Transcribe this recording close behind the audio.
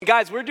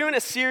Guys, we're doing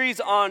a series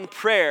on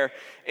prayer,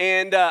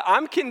 and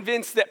I'm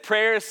convinced that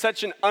prayer is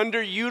such an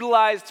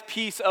underutilized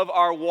piece of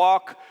our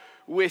walk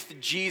with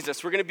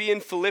Jesus. We're going to be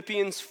in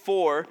Philippians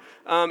 4,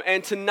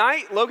 and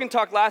tonight, Logan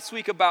talked last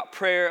week about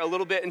prayer a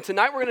little bit, and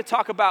tonight we're going to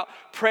talk about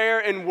prayer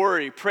and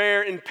worry,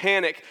 prayer and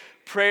panic,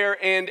 prayer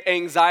and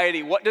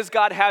anxiety. What does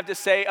God have to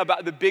say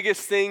about the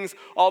biggest things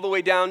all the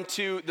way down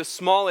to the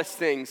smallest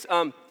things?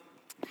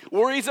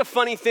 Worry is a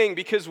funny thing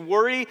because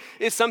worry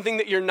is something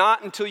that you're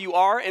not until you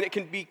are, and it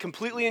can be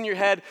completely in your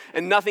head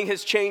and nothing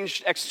has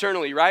changed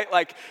externally, right?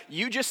 Like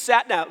you just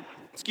sat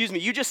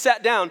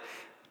down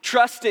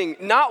trusting,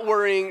 not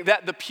worrying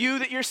that the pew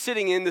that you're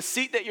sitting in, the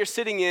seat that you're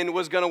sitting in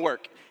was gonna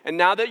work. And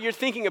now that you're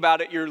thinking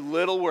about it, you're a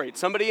little worried.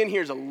 Somebody in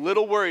here is a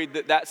little worried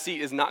that that seat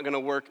is not gonna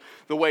work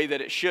the way that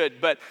it should.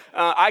 But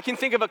I can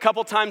think of a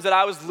couple times that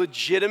I was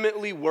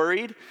legitimately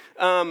worried.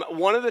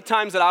 One of the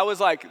times that I was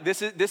like,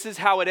 this is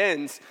how it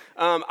ends.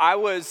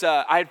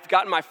 I had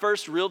gotten my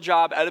first real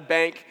job at a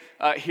bank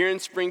here in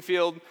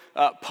Springfield,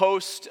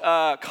 post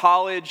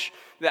college,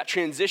 that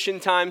transition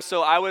time.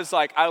 So I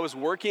was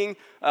working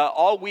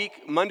all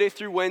week, Monday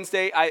through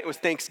Wednesday. It was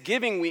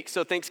Thanksgiving week,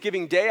 so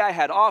Thanksgiving Day I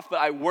had off,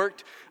 but I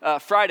worked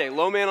Friday.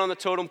 Low man on the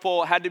totem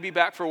pole, had to be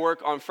back for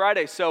work on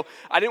Friday. So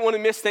I didn't want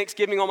to miss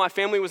Thanksgiving. All my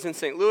family was in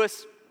St.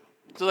 Louis.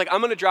 So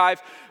I'm gonna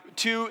drive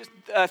to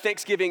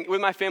Thanksgiving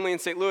with my family in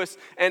St. Louis.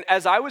 And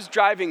as I was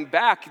driving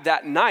back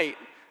that night,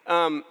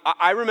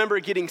 I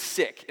remember getting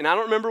sick, and I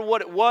don't remember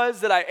what it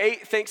was that I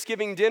ate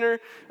Thanksgiving dinner.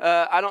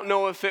 I don't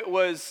know if it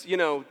was,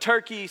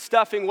 turkey,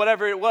 stuffing,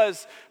 whatever it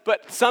was,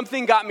 but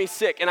something got me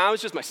sick, and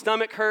my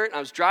stomach hurt, and I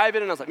was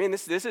driving, and I was like, man,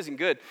 this isn't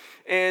good.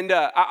 And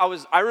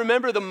I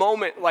remember the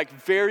moment like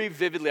very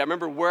vividly. I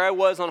remember where I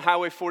was on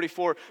Highway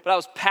 44, but I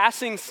was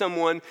passing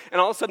someone, and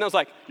all of a sudden I was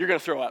like, you're gonna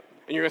throw up,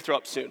 and you're gonna throw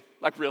up soon,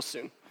 like real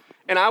soon.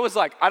 And I was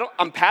like,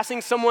 I'm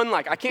passing someone,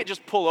 like I can't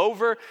just pull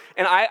over,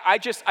 and I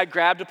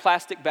grabbed a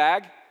plastic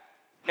bag,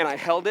 and I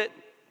held it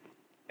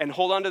and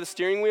hold onto the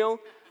steering wheel.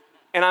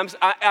 And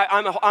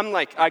I'm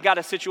like, I got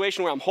a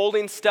situation where I'm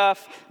holding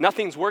stuff,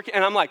 nothing's working.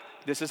 And I'm like,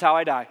 this is how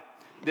I die.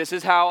 This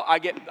is how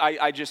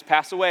I just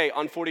pass away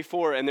on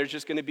 44. And there's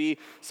just gonna be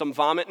some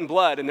vomit and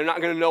blood. And they're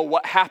not gonna know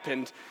what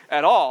happened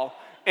at all.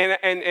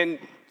 And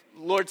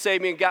Lord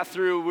saved me and got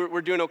through,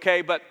 we're doing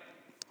okay. But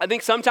I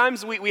think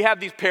sometimes we have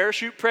these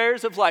parachute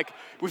prayers of like,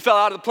 we fell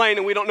out of the plane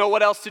and we don't know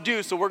what else to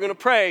do, so we're gonna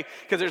pray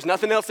because there's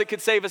nothing else that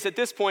could save us at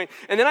this point.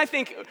 And then I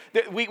think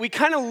that we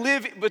kind of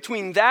live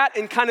between that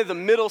and kind of the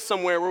middle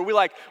somewhere where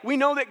we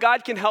know that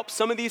God can help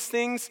some of these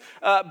things,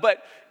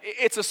 but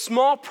it's a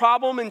small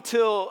problem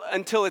until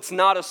it's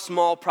not a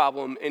small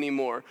problem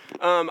anymore.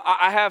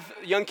 I have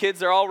young kids,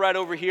 they're all right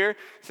over here,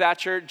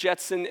 Thatcher,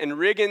 Jetson, and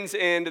Riggins,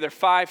 and they're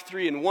 5,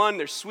 3, and 1.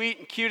 They're sweet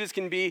and cute as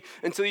can be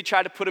until you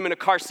try to put them in a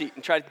car seat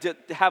and try to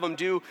have them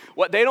do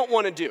what they don't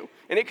want to do.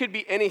 And it could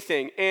be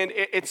anything. And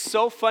it's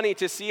so funny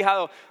to see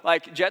how,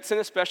 like, Jetson,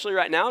 especially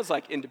right now, is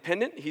like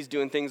independent. He's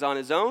doing things on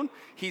his own.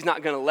 He's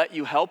not going to let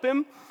you help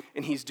him,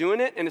 and he's doing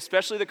it. And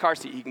especially the car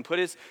seat. He can put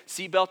his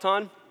seatbelt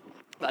on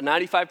about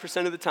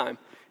 95% of the time.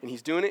 And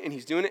he's doing it,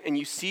 and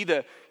you see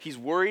he's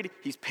worried,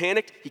 he's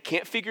panicked, he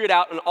can't figure it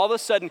out, and all of a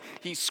sudden,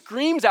 he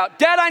screams out,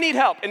 Dad, I need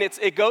help. And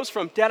it goes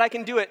from, Dad, I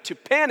can do it, to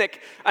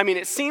panic. I mean,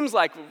 it seems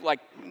like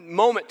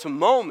moment to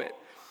moment.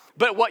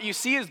 But what you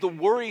see is the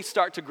worry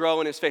start to grow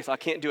in his face. I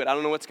can't do it. I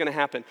don't know what's going to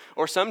happen.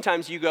 Or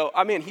sometimes you go,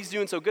 oh man, he's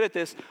doing so good at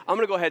this. I'm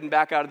going to go ahead and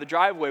back out of the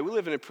driveway. We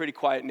live in a pretty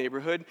quiet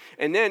neighborhood.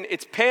 And then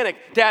it's panic.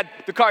 Dad,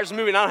 the car's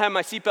moving. I don't have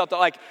my seatbelt.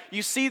 Like,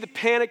 you see the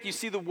panic, you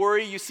see the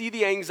worry, you see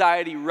the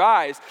anxiety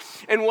rise.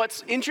 And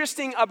what's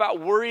interesting about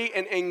worry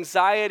and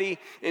anxiety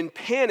and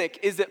panic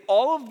is that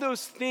all of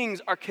those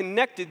things are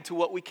connected to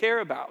what we care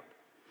about.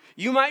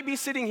 You might be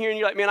sitting here and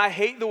you're like, man, I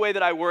hate the way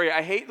that I worry.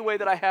 I hate the way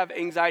that I have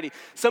anxiety.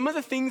 Some of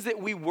the things that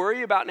we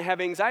worry about and have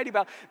anxiety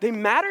about, they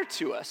matter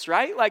to us,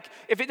 right? Like,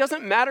 if it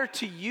doesn't matter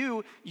to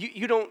you,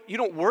 you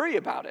don't worry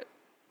about it.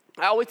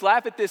 I always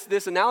laugh at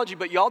this analogy,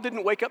 but y'all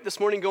didn't wake up this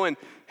morning going,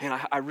 man,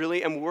 I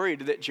really am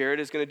worried that Jared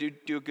is going to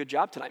do a good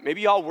job tonight.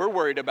 Maybe y'all were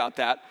worried about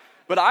that.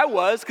 But I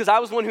was, because I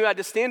was the one who had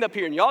to stand up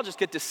here, and y'all just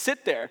get to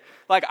sit there.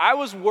 Like, I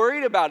was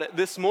worried about it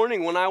this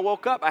morning when I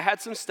woke up. I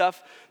had some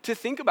stuff to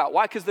think about.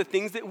 Why? Because the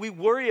things that we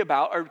worry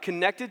about are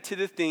connected to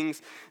the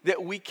things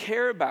that we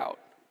care about.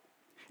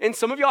 And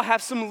some of y'all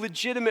have some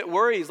legitimate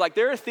worries. Like,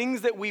 there are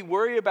things that we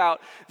worry about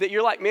that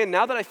you're like, man,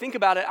 now that I think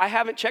about it, I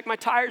haven't checked my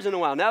tires in a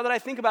while. Now that I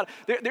think about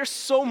it, there's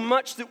so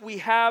much that we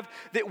have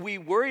that we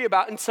worry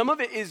about. And some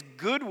of it is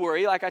good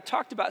worry. Like I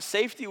talked about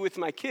safety with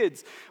my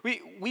kids.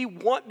 We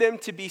want them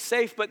to be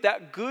safe, but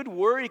that good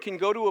worry can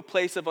go to a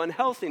place of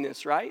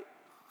unhealthiness, right?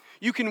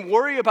 You can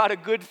worry about a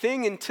good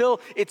thing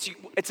until it's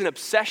an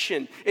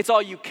obsession. It's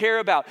all you care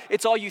about.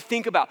 It's all you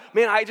think about.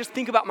 Man, I just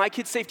think about my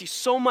kids' safety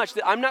so much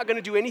that I'm not going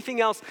to do anything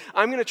else.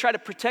 I'm going to try to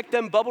protect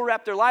them, bubble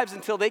wrap their lives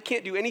until they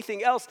can't do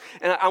anything else,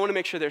 and I want to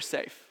make sure they're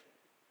safe.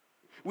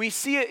 We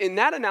see it in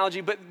that analogy,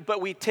 but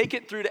we take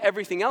it through to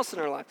everything else in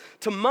our life,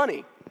 to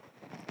money.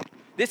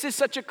 This is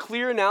such a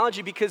clear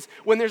analogy because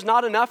when there's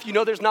not enough, you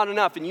know there's not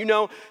enough. And you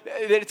know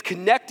that it's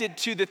connected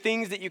to the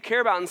things that you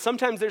care about. And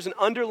sometimes there's an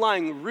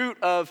underlying root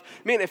of,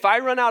 man, if I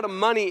run out of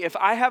money, if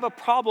I have a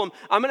problem,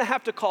 I'm going to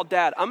have to call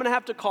dad. I'm going to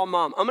have to call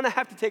mom. I'm going to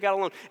have to take out a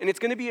loan. And it's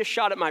going to be a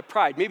shot at my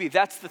pride. Maybe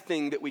that's the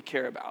thing that we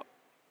care about.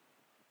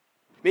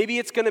 Maybe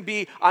it's going to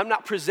be, I'm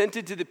not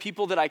presented to the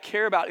people that I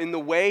care about in the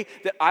way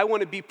that I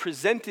want to be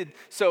presented.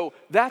 So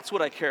that's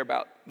what I care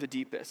about the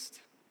deepest.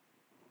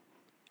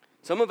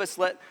 Some of us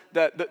let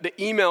the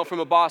email from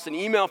a boss, an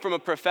email from a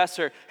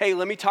professor, hey,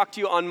 let me talk to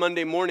you on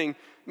Monday morning.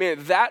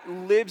 Man, that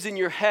lives in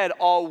your head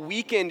all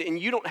weekend and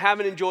you don't have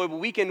an enjoyable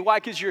weekend. Why?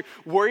 Because you're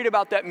worried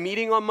about that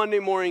meeting on Monday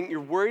morning. You're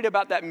worried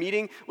about that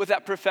meeting with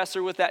that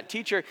professor, with that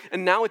teacher.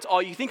 And now it's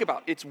all you think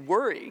about. It's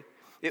worry.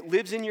 It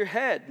lives in your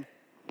head.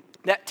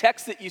 That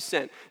text that you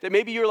sent, that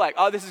maybe you're like,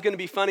 oh, this is going to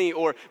be funny,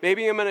 or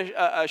maybe I'm going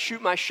to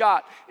shoot my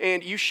shot,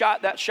 and you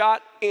shot that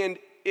shot, and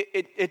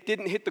it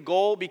didn't hit the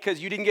goal because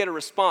you didn't get a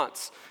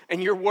response.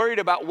 And you're worried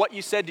about what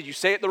you said. Did you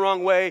say it the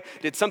wrong way?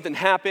 Did something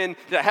happen?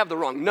 Did I have the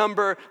wrong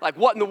number? Like,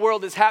 what in the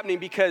world is happening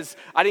because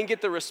I didn't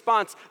get the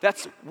response?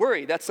 That's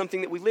worry. That's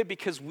something that we live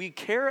because we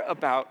care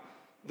about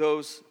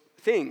those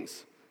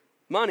things.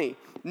 Money,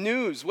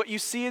 news, what you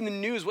see in the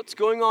news, what's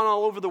going on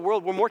all over the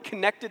world. We're more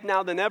connected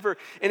now than ever.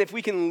 And if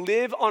we can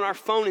live on our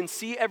phone and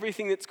see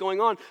everything that's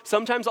going on,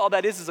 sometimes all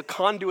that is a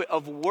conduit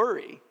of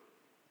worry.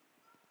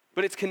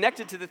 But it's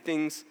connected to the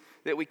things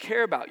that we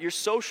care about, your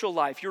social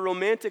life, your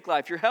romantic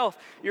life, your health,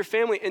 your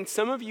family. And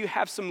some of you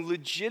have some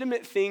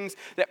legitimate things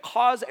that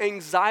cause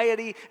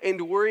anxiety and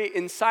worry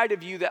inside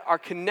of you that are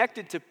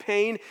connected to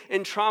pain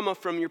and trauma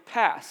from your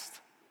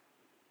past.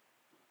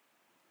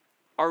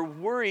 Our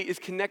worry is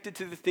connected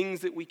to the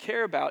things that we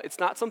care about. It's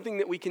not something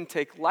that we can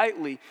take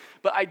lightly,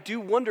 but I do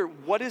wonder,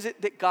 what is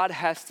it that God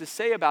has to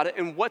say about it,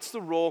 and what's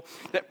the role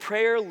that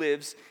prayer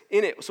lives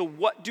in it? So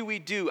what do we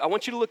do? I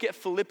want you to look at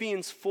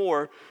Philippians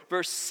 4,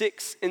 verse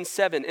 6 and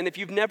 7. And if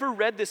you've never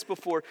read this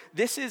before,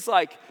 this is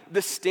like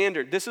the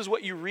standard. This is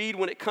what you read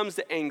when it comes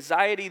to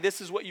anxiety.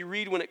 This is what you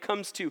read when it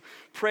comes to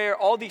prayer,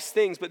 all these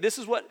things. But this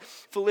is what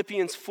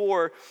Philippians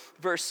 4,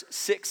 verse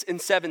 6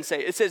 and 7 say.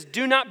 It says,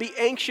 do not be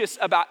anxious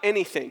about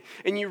anything.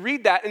 And you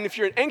read that, and if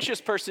you're an anxious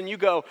person, you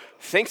go,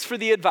 thanks for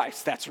the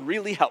advice. That's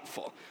really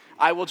helpful.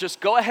 I will just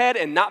go ahead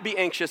and not be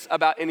anxious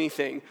about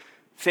anything.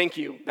 Thank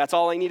you. That's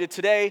all I needed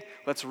today.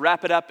 Let's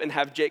wrap it up and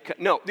have Jake.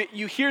 No,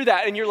 you hear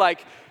that, and you're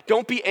like,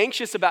 don't be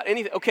anxious about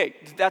anything. Okay,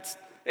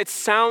 it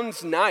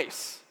sounds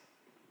nice.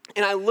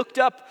 And I looked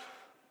up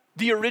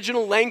the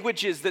original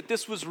languages that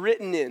this was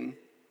written in,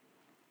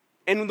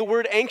 and the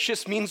word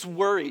anxious means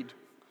worried.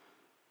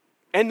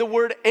 And the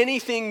word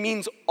anything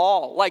means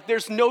all. Like,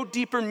 there's no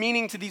deeper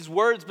meaning to these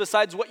words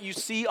besides what you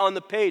see on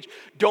the page.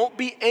 Don't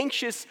be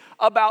anxious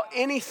about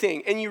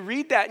anything. And you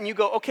read that and you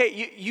go,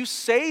 okay, you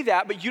say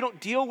that, but you don't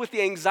deal with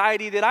the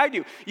anxiety that I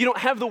do. You don't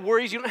have the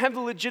worries. You don't have the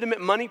legitimate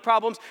money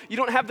problems. You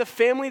don't have the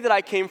family that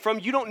I came from.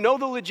 You don't know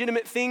the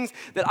legitimate things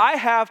that I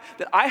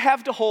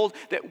have to hold,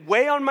 that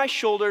weigh on my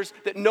shoulders,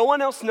 that no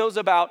one else knows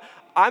about.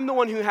 I'm the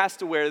one who has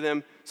to wear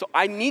them. So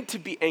I need to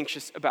be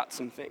anxious about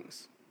some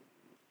things.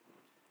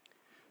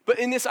 But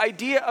in this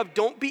idea of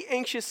don't be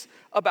anxious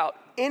about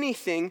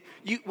anything,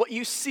 what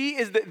you see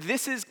is that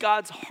this is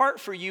God's heart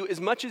for you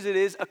as much as it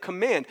is a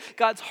command.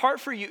 God's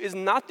heart for you is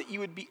not that you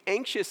would be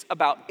anxious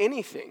about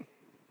anything.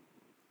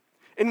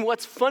 And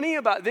what's funny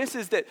about this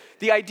is that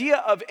the idea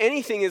of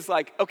anything is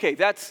like, okay,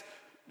 that's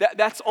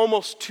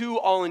almost too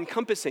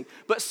all-encompassing.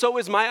 But so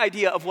is my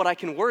idea of what I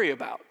can worry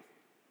about.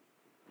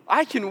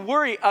 I can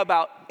worry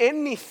about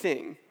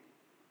anything.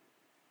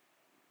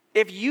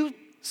 If you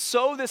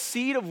sow the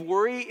seed of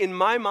worry in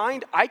my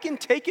mind, I can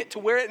take it to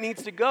where it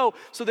needs to go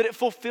so that it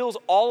fulfills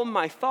all of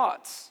my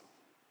thoughts.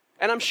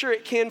 And I'm sure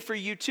it can for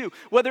you too.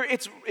 Whether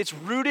it's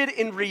rooted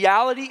in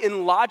reality,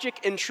 in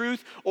logic and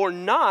truth or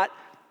not,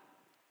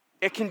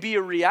 it can be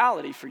a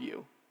reality for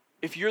you.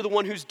 If you're the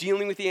one who's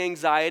dealing with the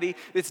anxiety,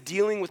 that's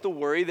dealing with the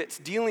worry, that's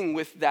dealing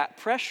with that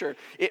pressure,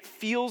 it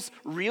feels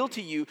real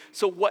to you.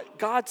 So what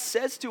God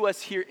says to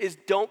us here is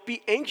don't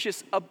be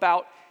anxious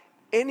about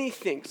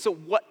anything. So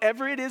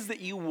whatever it is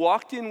that you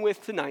walked in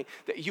with tonight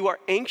that you are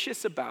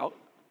anxious about,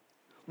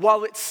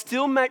 while it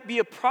still might be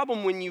a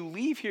problem when you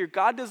leave here,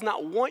 God does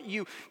not want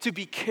you to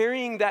be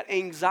carrying that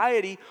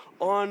anxiety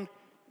on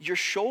your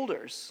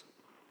shoulders.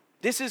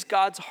 This is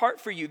God's heart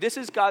for you. This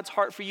is God's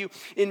heart for you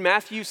in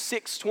Matthew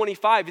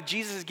 6:25.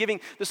 Jesus is giving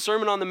the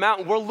Sermon on the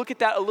Mount. We'll look at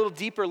that a little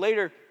deeper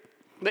later.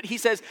 But he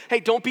says, hey,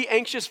 don't be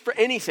anxious for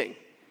anything.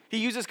 He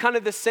uses kind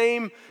of the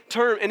same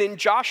term. And in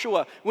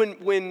Joshua,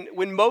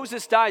 when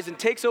Moses dies and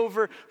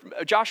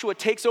Joshua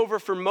takes over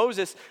for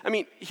Moses, I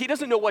mean, he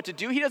doesn't know what to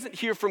do. He doesn't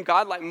hear from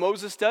God like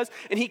Moses does.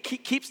 And he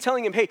keeps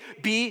telling him, hey,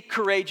 be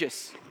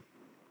courageous.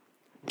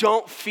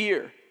 Don't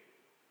fear.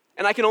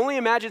 And I can only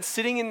imagine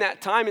sitting in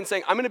that time and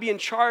saying, I'm going to be in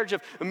charge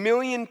of 1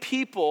 million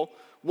people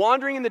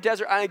wandering in the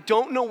desert. I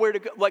don't know where to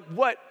go. Like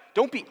what?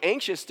 Don't be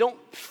anxious. Don't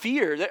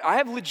fear. I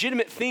have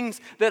legitimate things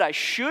that I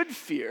should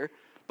fear.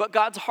 But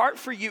God's heart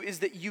for you is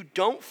that you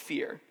don't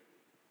fear.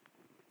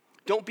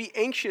 Don't be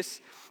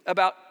anxious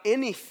about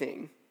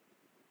anything.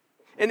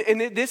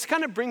 And this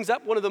kind of brings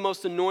up one of the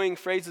most annoying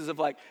phrases of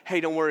like, hey,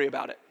 don't worry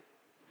about it.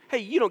 Hey,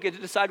 you don't get to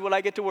decide what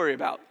I get to worry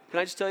about. Can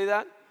I just tell you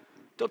that?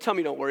 Don't tell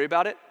me don't worry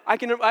about it. I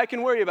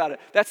can worry about it.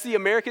 That's the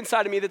American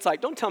side of me that's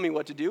like, don't tell me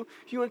what to do.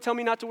 If you want to tell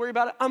me not to worry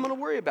about it, I'm going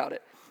to worry about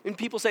it. And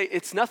people say,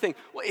 it's nothing.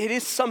 Well, it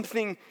is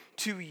something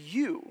to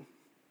you.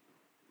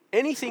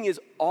 Anything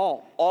is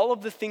all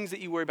of the things that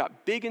you worry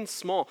about, big and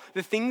small,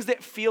 the things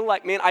that feel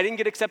like, man, I didn't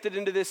get accepted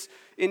into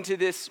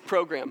this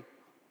program.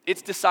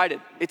 It's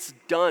decided, it's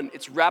done,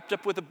 it's wrapped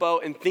up with a bow,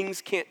 and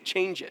things can't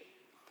change it.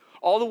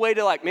 All the way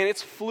to like, man,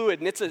 it's fluid,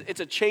 and it's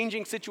a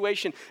changing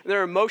situation, and there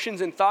are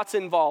emotions and thoughts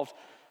involved.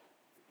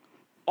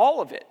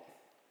 All of it.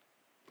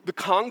 The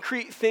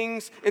concrete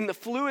things and the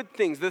fluid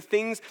things, the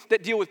things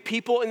that deal with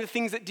people and the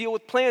things that deal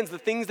with plans, the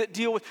things that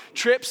deal with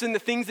trips and the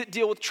things that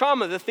deal with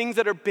trauma, the things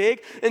that are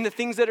big and the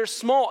things that are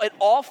small. It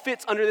all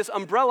fits under this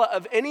umbrella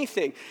of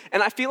anything.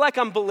 And I feel like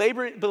I'm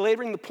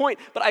belaboring the point,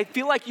 but I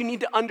feel like you need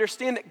to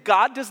understand that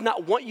God does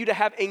not want you to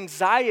have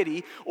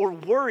anxiety or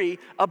worry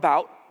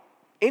about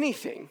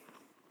anything.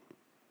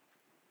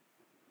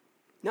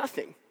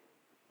 Nothing.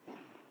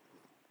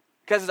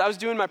 Because as I was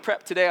doing my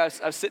prep today, I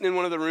was sitting in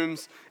one of the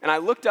rooms, and I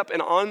looked up, and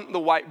on the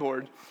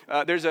whiteboard,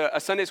 there's a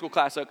Sunday school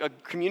class, a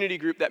community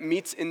group that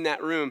meets in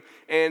that room,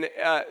 and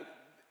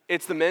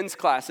it's the men's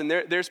class, and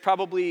there's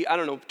probably,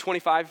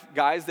 25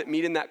 guys that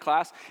meet in that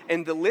class,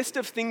 and the list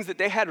of things that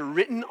they had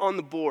written on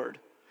the board,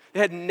 they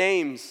had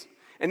names,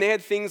 and they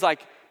had things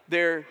like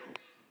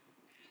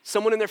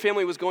someone in their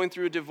family was going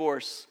through a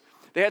divorce.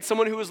 They had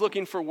someone who was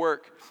looking for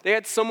work. They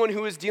had someone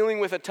who was dealing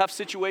with a tough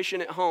situation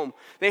at home.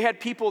 They had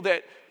people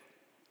that,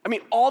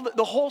 all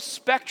the whole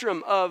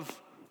spectrum of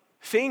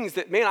things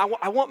that, man,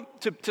 I want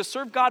to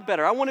serve God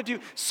better. I want to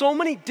do so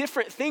many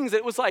different things that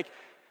it was like,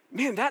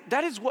 man,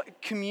 that is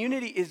what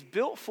community is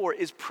built for,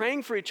 is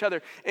praying for each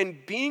other and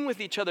being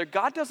with each other.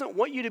 God doesn't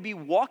want you to be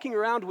walking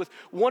around with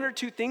one or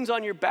two things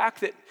on your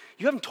back that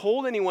you haven't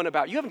told anyone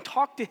about, you haven't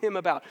talked to him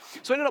about.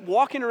 So I ended up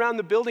walking around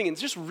the building and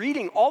just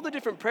reading all the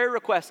different prayer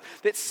requests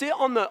that sit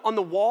on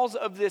the walls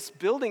of this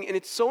building, and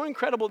it's so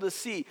incredible to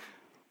see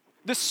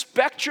the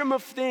spectrum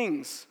of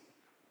things.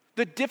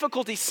 The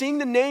difficulty, seeing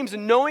the names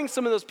and knowing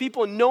some of those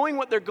people and knowing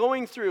what they're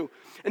going through.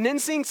 And then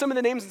seeing some of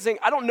the names and saying,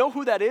 I don't know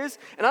who that is,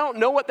 and I don't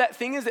know what that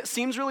thing is that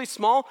seems really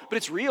small, but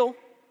it's real.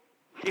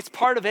 It's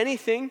part of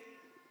anything.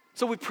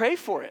 So we pray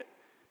for it.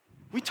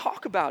 We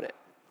talk about it.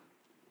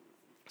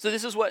 So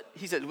this is what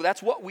he said. Well,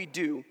 that's what we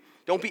do.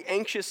 Don't be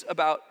anxious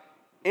about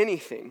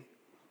anything.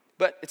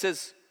 But it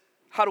says,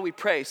 how do we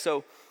pray?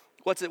 So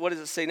what does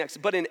it say next?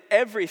 But in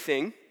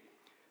everything,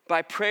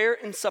 by prayer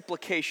and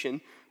supplication,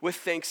 with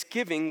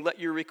thanksgiving, let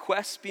your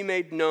requests be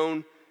made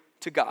known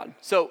to God.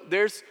 So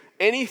there's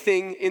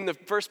anything in the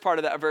first part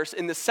of that verse.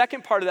 In the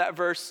second part of that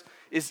verse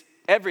is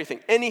everything,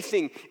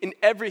 anything, in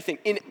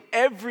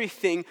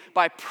everything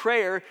by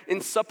prayer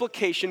and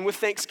supplication with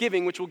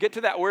thanksgiving, which we'll get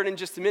to that word in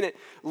just a minute.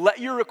 Let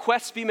your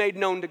requests be made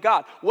known to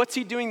God. What's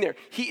he doing there?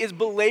 He is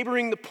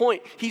belaboring the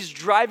point. He's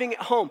driving it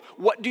home.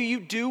 What do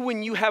you do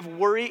when you have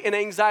worry and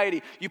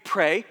anxiety? You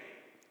pray.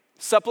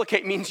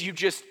 Supplicate means you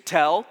just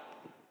tell.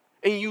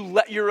 And you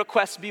let your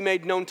requests be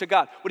made known to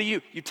God. What do?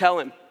 You tell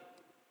him.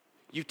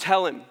 You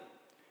tell him.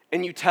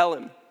 And you tell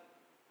him.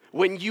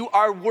 When you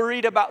are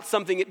worried about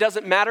something, it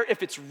doesn't matter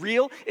if it's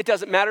real. It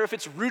doesn't matter if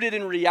it's rooted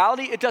in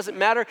reality. It doesn't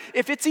matter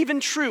if it's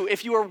even true.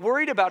 If you are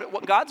worried about it,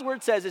 what God's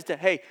word says is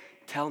hey,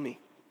 tell me.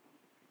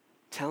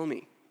 Tell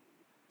me.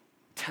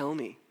 Tell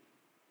me.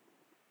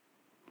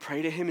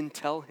 Pray to him and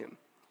tell him.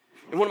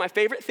 And one of my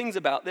favorite things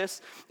about this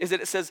is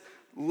that it says,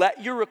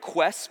 let your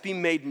requests be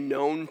made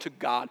known to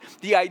God.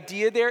 The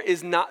idea there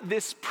is not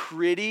this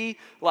pretty,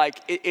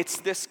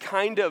 it's this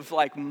kind of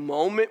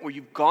moment where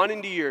you've gone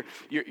into your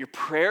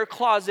prayer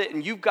closet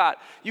and you've got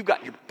your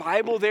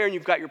Bible there and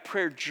you've got your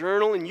prayer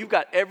journal and you've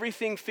got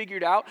everything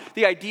figured out.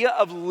 The idea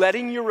of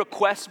letting your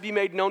requests be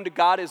made known to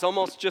God is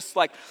almost just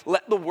like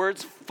let the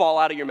words fall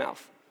out of your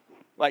mouth.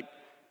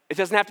 It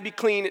doesn't have to be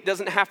clean. It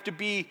doesn't have to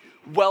be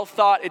well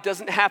thought. It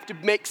doesn't have to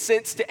make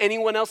sense to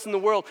anyone else in the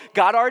world.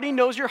 God already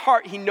knows your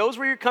heart. He knows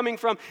where you're coming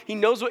from. He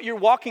knows what you're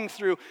walking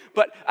through.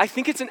 But I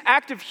think it's an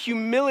act of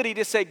humility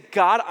to say,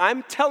 God,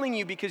 I'm telling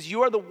you because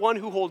you are the one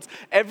who holds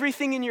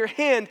everything in your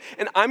hand,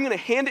 and I'm going to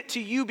hand it to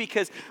you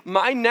because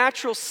my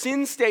natural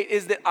sin state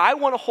is that I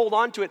want to hold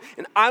on to it,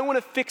 and I want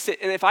to fix it.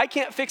 And if I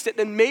can't fix it,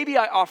 then maybe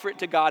I offer it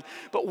to God.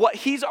 But what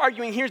he's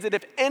arguing here is that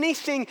if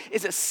anything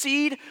is a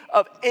seed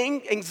of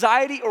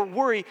anxiety or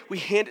worry, we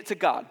hand it to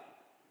God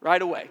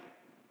right away.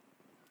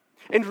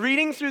 And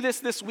reading through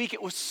this week,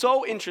 it was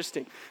so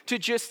interesting to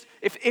just,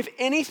 if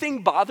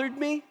anything bothered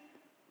me,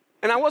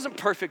 and I wasn't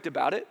perfect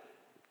about it,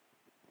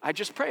 I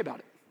just pray about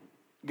it.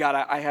 God,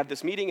 I have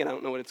this meeting and I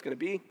don't know what it's going to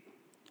be.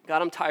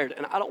 God, I'm tired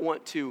and I don't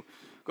want to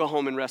go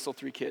home and wrestle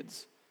 3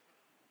 kids.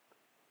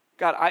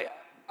 God,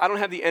 I don't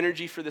have the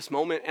energy for this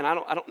moment and I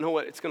don't know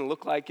what it's going to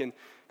look like. And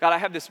God, I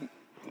have this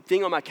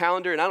thing on my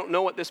calendar and I don't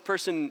know what this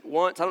person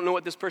wants. I don't know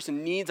what this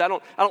person needs. I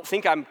don't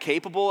think I'm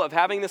capable of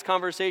having this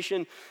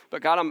conversation,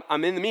 but God,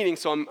 I'm in the meeting,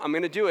 so I'm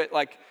going to do it.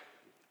 Like,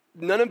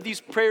 none of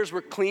these prayers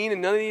were clean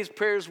and none of these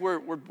prayers were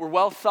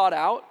well thought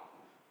out,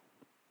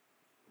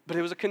 but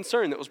it was a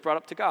concern that was brought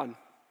up to God.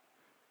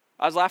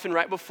 I was laughing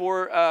right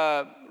before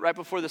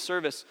the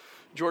service.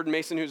 Jordan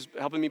Mason, who's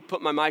helping me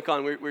put my mic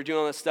on, we were doing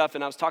all this stuff,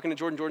 and I was talking to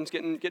Jordan. Jordan's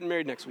getting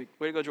married next week.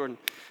 Way to go, Jordan.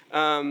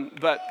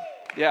 But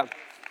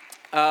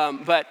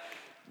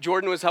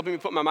Jordan was helping me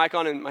put my mic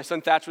on, and my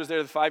son Thatch was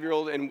there, the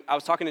 5-year-old, and I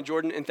was talking to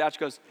Jordan, and Thatch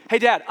goes, "Hey,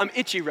 Dad, I'm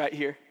itchy right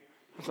here."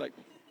 I was like,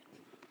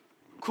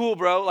 "Cool,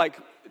 bro. Like,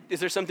 is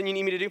there something you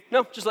need me to do?"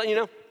 "No, just letting you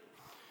know."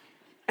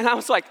 And I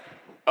was like,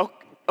 "Oh,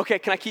 okay,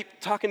 can I keep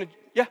talking?"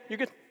 "Yeah, you're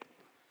good."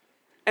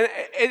 And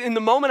in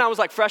the moment, I was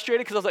like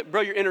frustrated because I was like,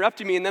 "Bro, you're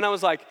interrupting me." And then I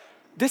was like,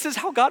 this is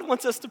how God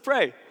wants us to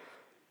pray.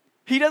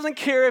 He doesn't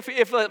care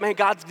if man,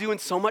 God's doing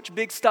so much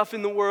big stuff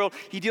in the world.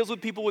 He deals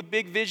with people with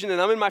big vision, and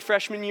I'm in my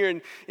freshman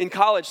year in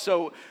college,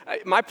 so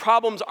my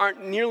problems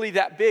aren't nearly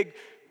that big.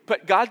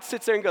 But God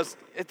sits there and goes,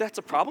 if that's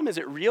a problem, is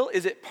it real?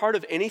 Is it part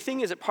of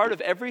anything? Is it part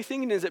of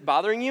everything? And is it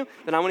bothering you?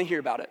 Then I want to hear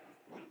about it.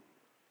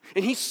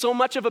 And he's so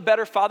much of a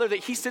better father that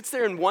he sits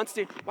there and wants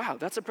to, wow,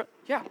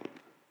 yeah,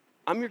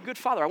 I'm your good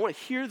father. I want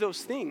to hear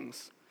those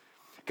things.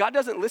 God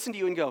doesn't listen to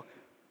you and go,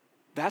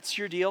 that's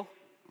your deal?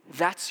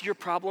 That's your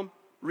problem?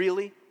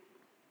 Really?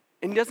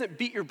 And he doesn't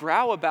beat your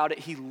brow about it.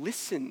 He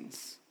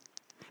listens.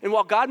 And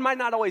while God might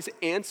not always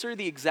answer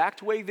the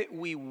exact way that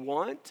we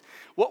want,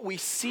 what we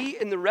see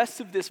in the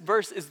rest of this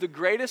verse is the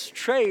greatest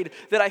trade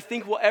that I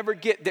think we'll ever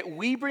get, that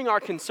we bring our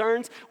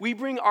concerns, we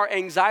bring our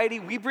anxiety,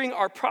 we bring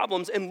our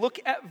problems. And look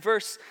at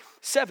verse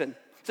 7.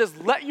 It says,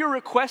 let your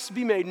requests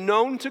be made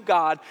known to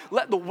God.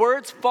 Let the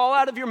words fall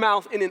out of your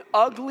mouth in an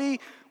ugly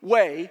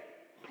way.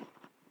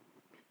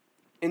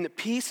 In the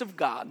peace of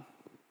God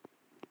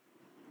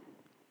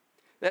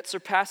that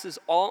surpasses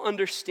all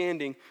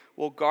understanding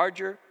will guard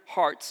your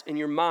hearts and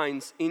your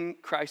minds in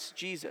Christ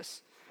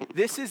Jesus.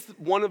 This is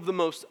one of the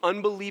most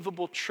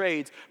unbelievable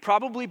trades,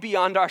 probably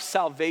beyond our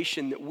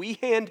salvation, that we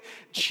hand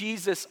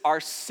Jesus our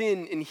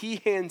sin and he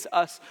hands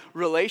us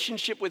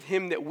relationship with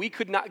him that we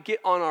could not get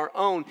on our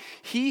own.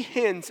 He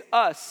hands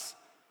us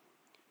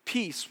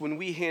peace when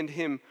we hand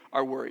him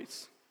our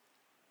worries.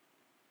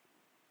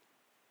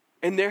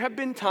 And there have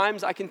been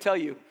times, I can tell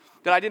you,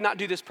 that I did not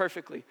do this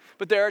perfectly.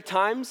 But there are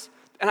times,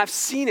 and I've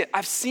seen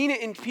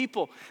it in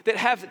people that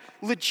have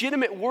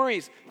legitimate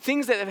worries,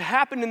 things that have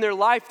happened in their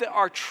life that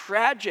are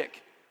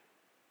tragic.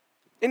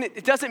 And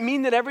it doesn't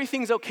mean that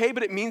everything's okay,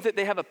 but it means that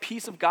they have a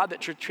peace of God that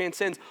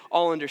transcends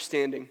all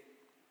understanding.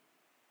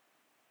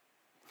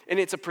 And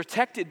it's a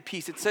protected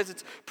peace. It says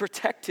it's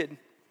protected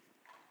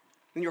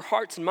in your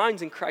hearts and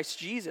minds in Christ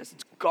Jesus.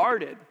 It's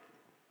guarded.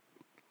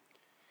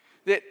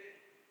 That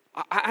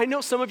I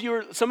know some of you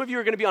are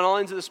going to be on all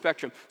ends of the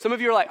spectrum. Some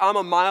of you are like, I'm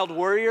a mild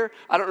worrier.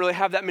 I don't really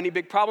have that many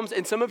big problems.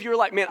 And some of you are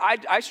like, man,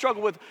 I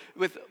struggle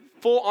with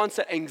full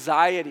onset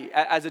anxiety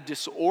as a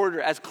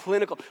disorder, as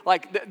clinical.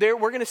 Like we're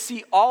going to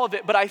see all of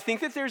it. But I think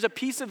that there's a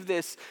piece of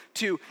this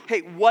to, hey,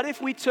 what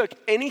if we took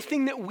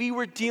anything that we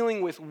were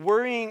dealing with,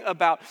 worrying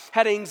about,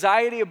 had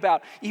anxiety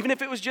about, even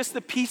if it was just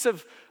the piece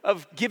of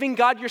giving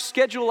God your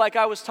schedule like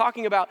I was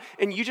talking about,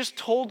 and you just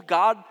told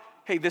God,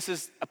 hey, this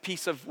is a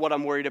piece of what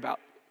I'm worried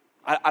about.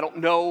 I don't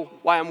know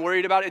why I'm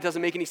worried about it. It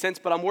doesn't make any sense,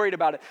 but I'm worried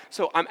about it.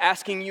 So I'm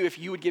asking you if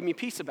you would give me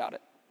peace about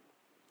it.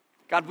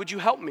 God, would you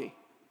help me?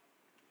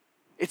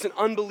 It's an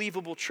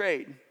unbelievable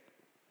trade.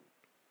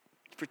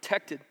 It's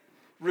protected.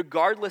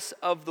 Regardless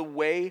of the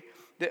way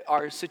that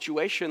our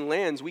situation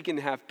lands, we can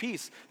have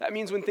peace. That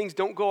means when things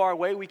don't go our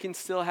way, we can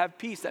still have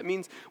peace. That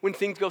means when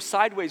things go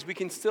sideways, we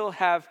can still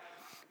have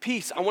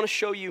peace. I want to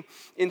show you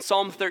in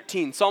Psalm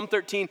 13. Psalm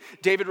 13,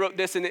 David wrote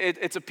this, and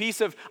it's a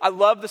piece of, I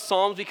love the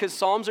Psalms because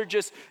Psalms are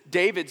just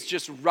David's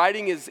just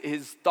writing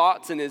his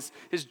thoughts and his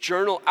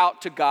journal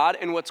out to God.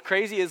 And what's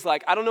crazy is,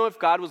 like, I don't know if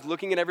God was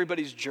looking at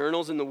everybody's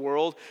journals in the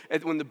world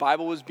when the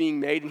Bible was being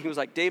made, and he was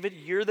like, David,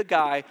 you're the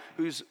guy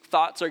whose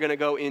thoughts are going to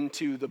go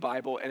into the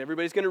Bible, and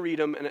everybody's going to read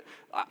them, and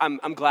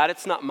I'm glad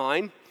it's not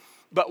mine.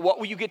 But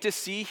what you get to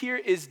see here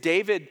is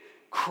David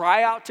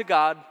cry out to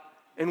God,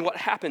 and what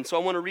happened. So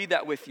I want to read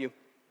that with you.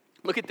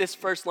 Look at this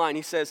first line.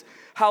 He says,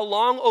 how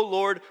long, O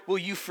Lord, will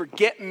you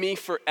forget me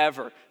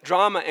forever?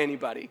 Drama,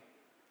 anybody?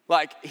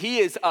 Like, he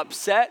is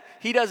upset.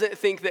 He doesn't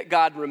think that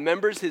God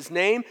remembers his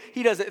name.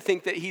 He doesn't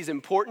think that he's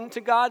important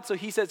to God. So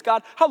he says,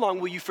 God, how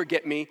long will you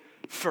forget me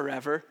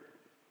forever?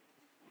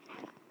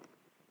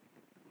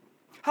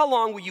 How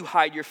long will you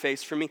hide your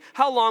face from me?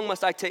 How long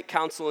must I take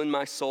counsel in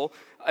my soul?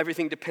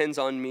 Everything depends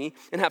on me,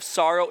 and have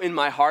sorrow in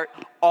my heart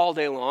all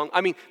day long.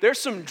 I mean, there's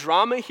some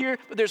drama here,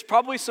 but there's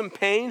probably some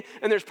pain,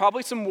 and there's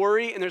probably some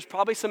worry, and there's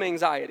probably some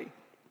anxiety.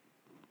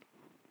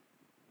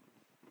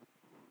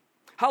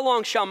 How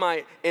long shall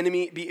my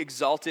enemy be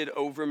exalted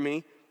over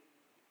me?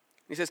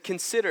 He says,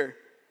 consider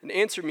and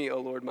answer me,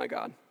 O Lord my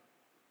God.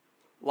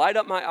 Light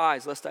up my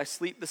eyes, lest I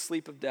sleep the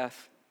sleep of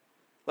death.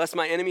 lest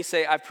my enemies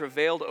say I've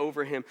prevailed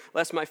over him,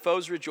 lest my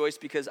foes rejoice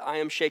because I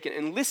am shaken.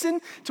 And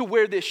listen to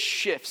where this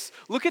shifts.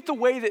 Look at the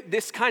way that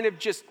this kind of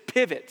just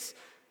pivots.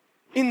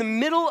 In the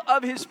middle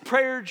of his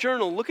prayer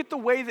journal, look at the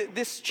way that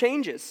this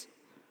changes.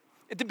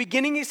 At the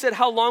beginning, he said,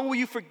 how long will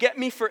you forget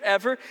me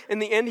forever? In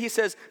the end, he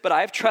says, but I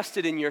have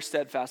trusted in your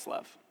steadfast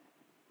love.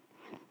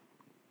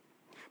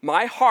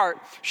 My heart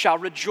shall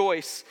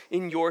rejoice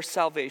in your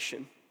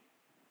salvation.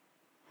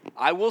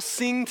 I will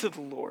sing to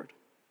the Lord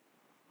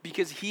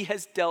because he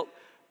has dealt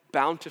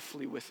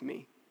bountifully with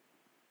me.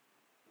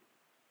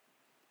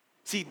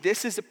 See,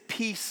 this is a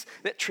peace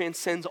that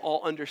transcends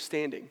all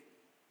understanding.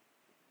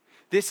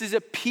 This is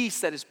a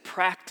peace that is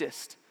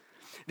practiced.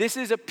 This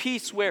is a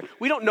peace where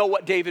we don't know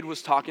what David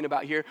was talking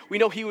about here. We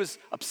know he was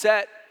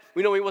upset.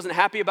 We know he wasn't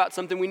happy about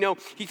something. We know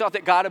he thought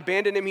that God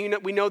abandoned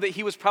him. We know that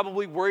he was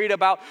probably worried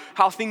about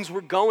how things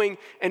were going.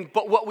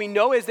 But what we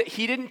know is that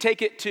he didn't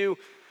take it to,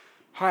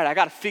 all right, I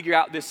got to figure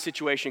out this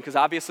situation because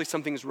obviously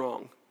something's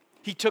wrong.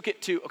 He took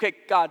it to, okay,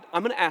 God,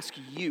 I'm going to ask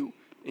you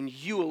and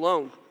you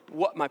alone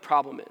what my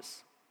problem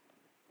is.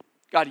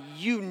 God,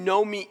 you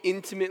know me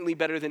intimately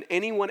better than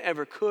anyone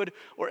ever could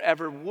or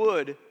ever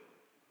would.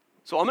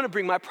 So I'm going to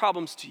bring my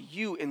problems to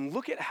you, and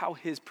look at how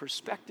his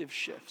perspective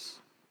shifts.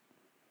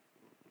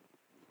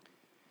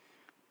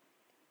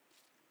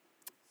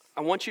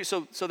 I want you,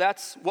 so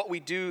that's what we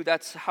do.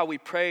 That's how we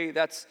pray.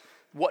 That's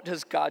what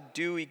does God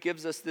do? He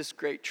gives us this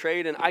great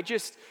trade. And I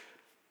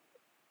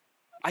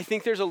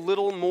think there's a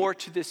little more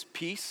to this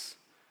peace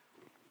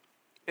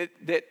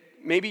that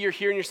maybe you're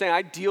here and you're saying,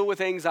 I deal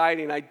with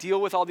anxiety and I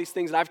deal with all these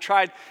things and I've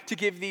tried to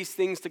give these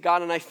things to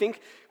God. And I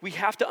think we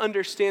have to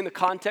understand the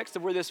context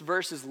of where this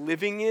verse is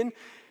living in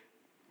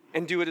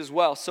and do it as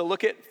well. So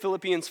look at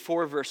Philippians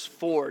 4, verse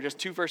 4, just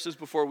 2 verses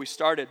before we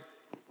started.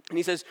 And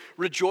he says,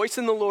 rejoice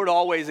in the Lord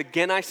always.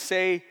 Again, I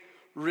say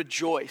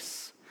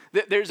rejoice.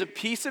 There's a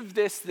piece of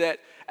this that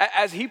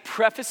as he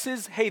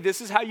prefaces, hey,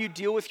 this is how you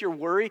deal with your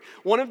worry.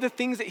 One of the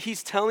things that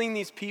he's telling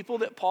these people,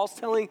 that Paul's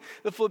telling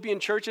the Philippian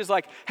church is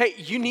like, hey,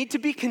 you need to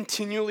be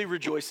continually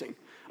rejoicing.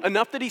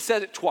 Enough that he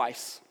said it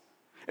twice.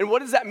 And what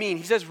does that mean?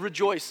 He says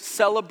rejoice,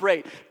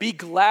 celebrate, be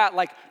glad,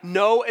 like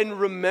know and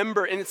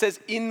remember. And it says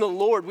in the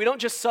Lord. We don't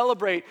just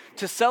celebrate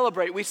to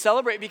celebrate. We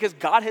celebrate because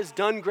God has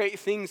done great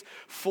things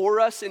for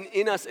us and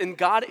in us. And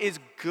God is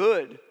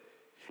good.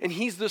 And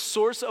he's the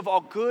source of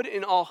all good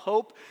and all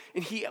hope.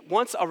 And he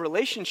wants a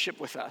relationship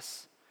with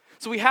us.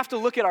 So we have to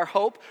look at our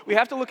hope. We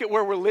have to look at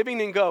where we're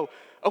living and go,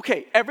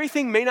 okay,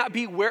 everything may not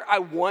be where I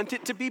want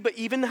it to be, but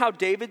even how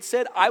David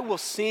said, I will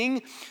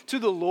sing to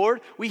the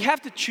Lord. We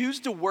have to choose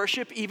to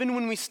worship even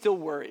when we still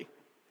worry.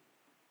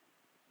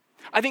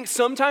 I think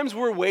sometimes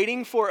we're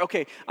waiting for,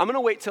 okay, I'm going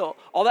to wait till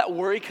all that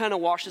worry kind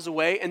of washes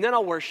away, and then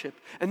I'll worship,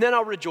 and then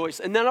I'll rejoice,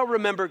 and then I'll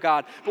remember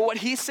God. But what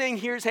he's saying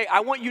here is, hey,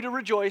 I want you to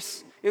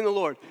rejoice in the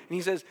Lord. And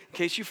he says, in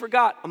case you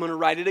forgot, I'm going to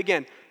write it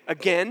again.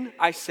 Again,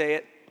 I say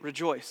it,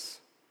 rejoice.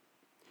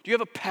 Do you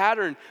have a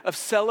pattern of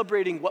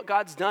celebrating what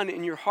God's done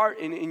in your heart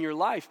and in your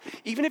life?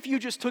 Even if you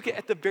just took it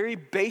at the very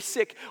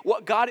basic,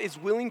 what God is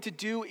willing to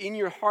do in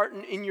your heart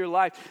and in your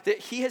life, that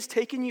he has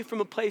taken you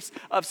from a place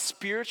of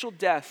spiritual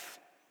death.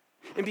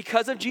 And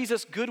because of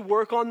Jesus' good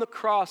work on the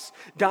cross,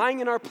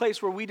 dying in our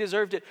place where we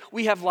deserved it,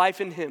 we have life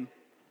in him.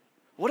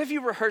 What if you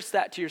rehearsed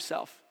that to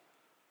yourself?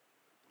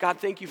 God,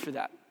 thank you for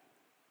that.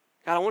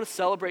 God, I want to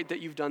celebrate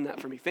that you've done that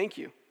for me. Thank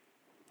you.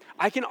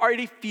 I can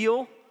already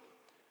feel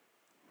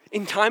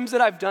in times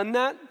that I've done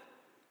that,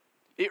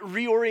 it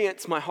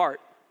reorients my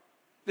heart.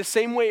 The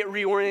same way it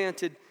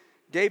reoriented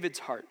David's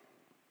heart.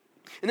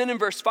 And then in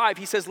verse 5,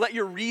 he says, let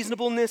your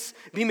reasonableness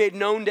be made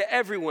known to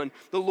everyone.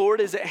 The Lord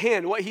is at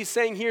hand. What he's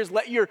saying here is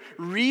let your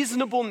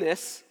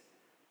reasonableness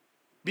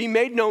be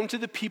made known to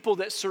the people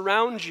that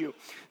surround you.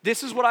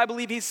 This is what I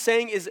believe he's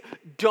saying is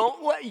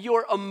don't let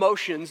your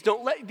emotions,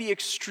 don't let the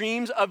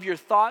extremes of your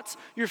thoughts,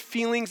 your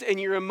feelings, and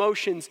your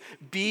emotions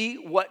be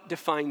what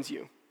defines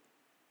you.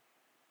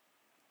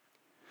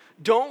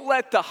 Don't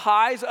let the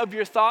highs of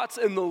your thoughts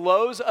and the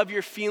lows of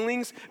your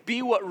feelings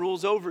be what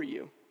rules over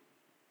you.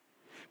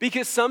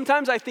 Because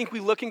sometimes I think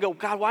we look and go,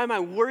 God, why am I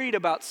worried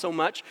about so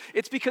much?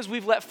 It's because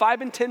we've let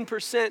 5 and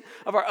 10%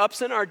 of our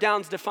ups and our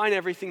downs define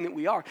everything that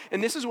we are.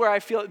 And this is where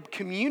I feel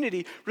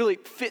community really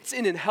fits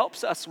in and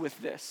helps us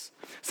with this.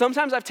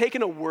 Sometimes I've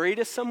taken a worry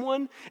to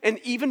someone, and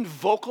even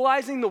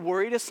vocalizing the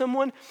worry to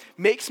someone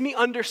makes me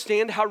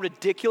understand how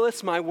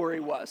ridiculous my worry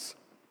was.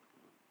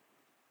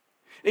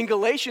 In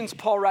Galatians,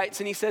 Paul writes,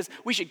 and he says,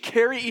 we should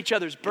carry each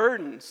other's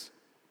burdens.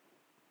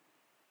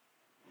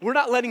 We're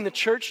not letting the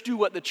church do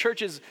what the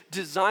church is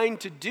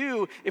designed to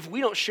do if we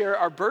don't share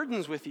our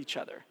burdens with each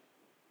other.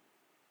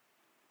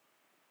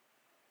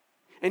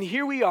 And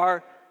here we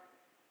are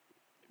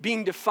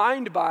being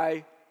defined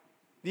by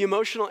the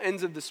emotional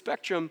ends of the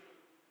spectrum,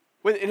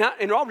 when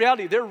in all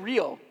reality, they're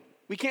real.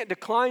 We can't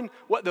decline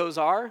what those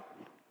are,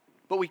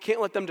 but we can't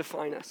let them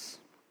define us.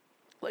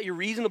 Let your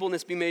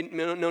reasonableness be made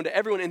known to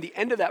everyone. And the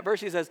end of that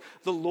verse, he says,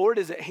 the Lord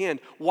is at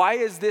hand. Why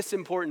is this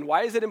important?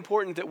 Why is it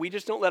important that we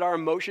just don't let our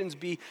emotions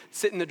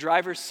sit in the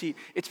driver's seat?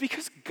 It's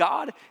because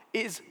God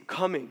is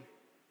coming.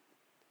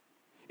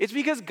 It's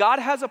because God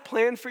has a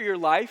plan for your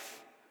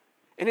life,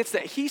 and it's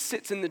that he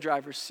sits in the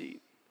driver's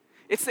seat.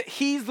 It's that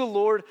he's the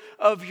Lord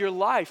of your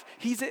life.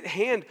 He's at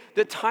hand.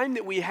 The time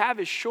that we have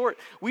is short.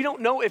 We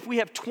don't know if we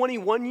have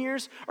 21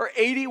 years or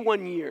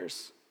 81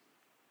 years.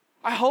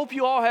 I hope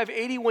you all have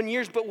 81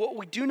 years, but what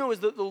we do know is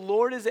that the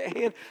Lord is at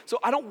hand. So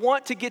I don't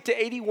want to get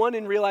to 81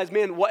 and realize,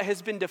 man, what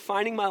has been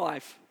defining my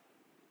life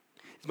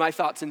is my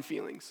thoughts and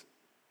feelings.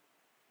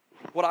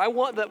 What I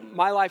want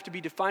my life to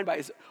be defined by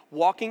is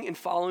walking and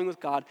following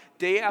with God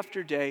day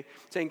after day,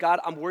 saying,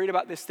 God, I'm worried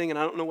about this thing and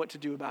I don't know what to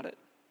do about it.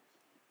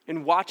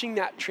 And watching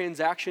that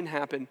transaction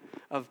happen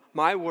of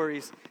my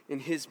worries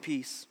and his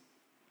peace.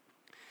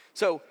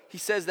 So he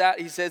says that,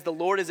 he says the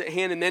Lord is at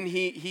hand, and then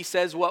he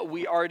says what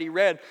we already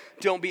read.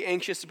 Don't be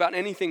anxious about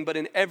anything, but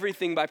in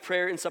everything by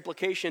prayer and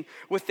supplication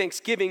with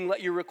thanksgiving,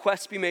 let your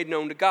requests be made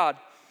known to God.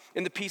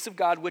 And the peace of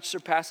God, which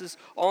surpasses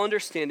all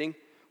understanding,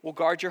 will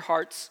guard your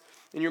hearts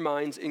and your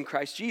minds in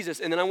Christ Jesus.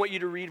 And then I want you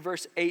to read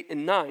verse 8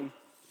 and 9.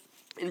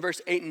 In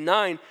verse 8 and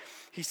 9,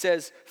 he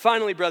says,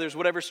 finally, brothers,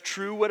 whatever is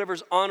true, whatever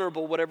is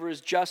honorable, whatever is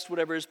just,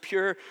 whatever is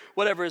pure,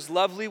 whatever is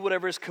lovely,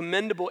 whatever is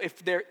commendable,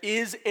 if there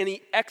is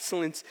any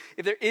excellence,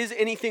 if there is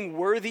anything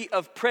worthy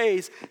of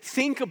praise,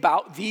 think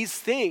about these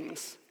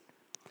things.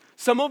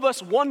 Some of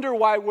us wonder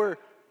why we're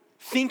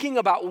thinking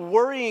about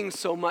worrying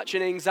so much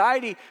and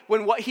anxiety,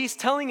 when what he's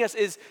telling us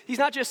is, he's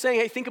not just saying,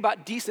 hey, think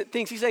about decent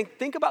things. He's saying,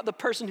 think about the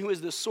person who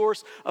is the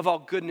source of all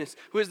goodness,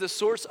 who is the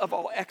source of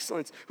all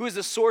excellence, who is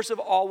the source of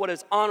all what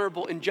is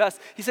honorable and just.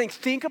 He's saying,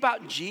 think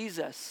about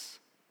Jesus.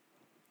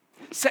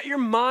 Set your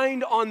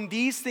mind on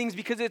these things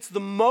because it's the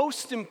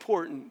most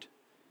important.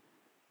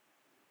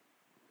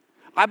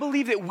 I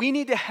believe that we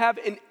need to have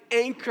an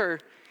anchor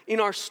in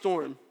our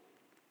storm.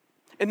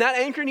 And that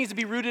anchor needs to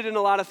be rooted in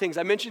a lot of things.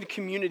 I mentioned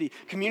community.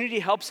 Community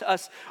helps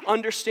us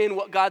understand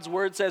what God's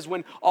word says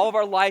when all of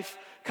our life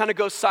kind of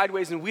goes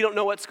sideways and we don't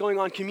know what's going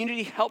on.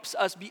 Community helps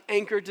us be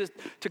anchored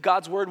to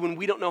God's word when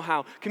we don't know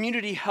how.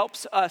 Community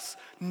helps us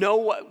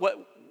know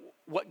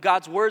what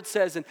God's word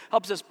says and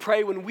helps us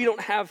pray when we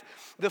don't have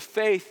the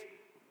faith.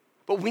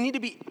 But we need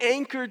to be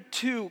anchored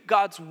to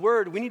God's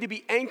word. We need to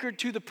be anchored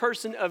to the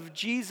person of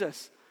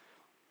Jesus.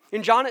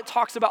 In John, it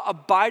talks about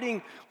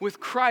abiding with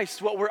Christ.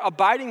 What we're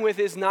abiding with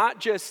is not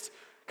just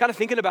kind of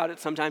thinking about it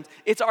sometimes.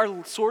 It's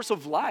our source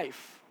of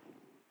life.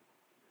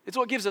 It's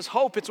what gives us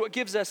hope. It's what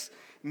gives us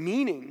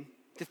meaning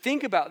to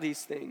think about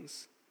these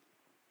things.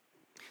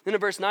 Then in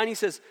verse 9, he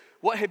says,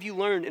 what have you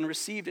learned and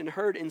received and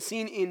heard and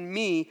seen in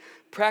me?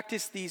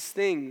 Practice these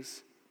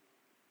things,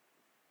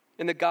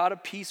 and the God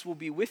of peace will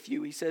be with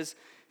you. He says,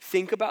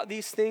 think about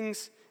these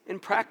things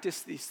and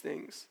practice these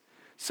things.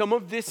 Some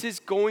of this is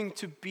going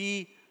to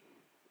be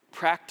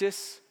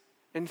practice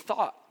and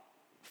thought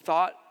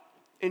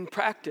and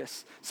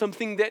practice.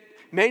 Something that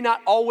may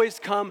not always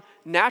come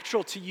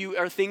natural to you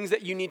are things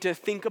that you need to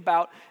think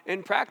about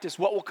and practice.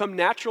 What will come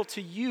natural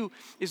to you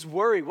is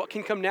worry. What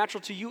can come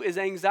natural to you is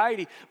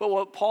anxiety. But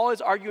what Paul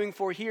is arguing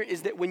for here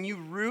is that when you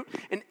root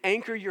and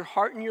anchor your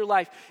heart and your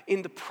life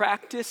in the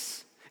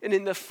practice and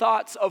in the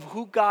thoughts of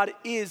who God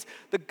is,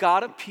 the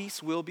God of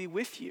peace will be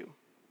with you.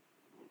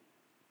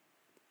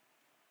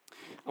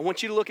 I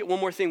want you to look at one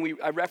more thing.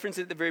 I referenced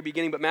it at the very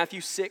beginning, but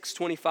Matthew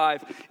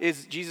 6:25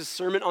 is Jesus'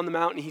 Sermon on the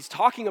Mount, and he's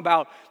talking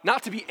about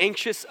not to be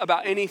anxious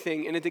about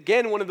anything. And it's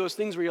again one of those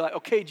things where you're like,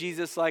 okay,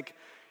 Jesus, like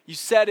you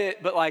said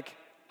it, but like,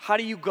 how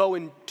do you go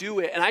and do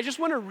it? And I just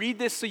want to read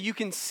this so you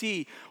can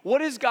see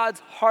what is God's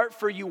heart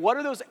for you? What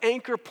are those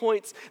anchor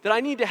points that I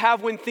need to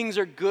have when things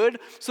are good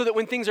so that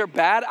when things are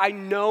bad, I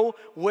know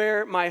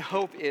where my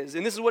hope is?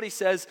 And this is what he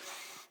says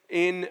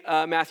in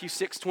Matthew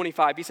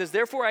 6:25. He says,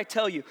 therefore I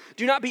tell you,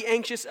 do not be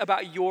anxious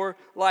about your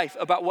life,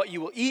 about what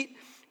you will eat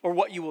or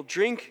what you will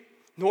drink,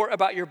 nor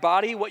about your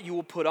body, what you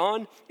will put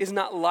on. Is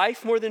not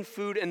life more than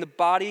food and the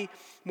body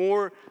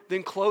more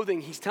than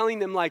clothing? He's telling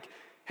them like,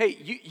 hey,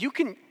 you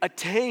can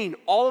attain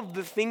all of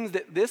the things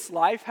that this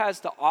life has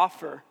to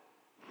offer.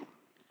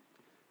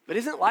 But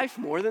isn't life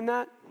more than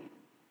that?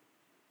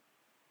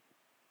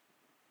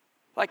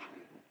 Like,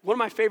 one of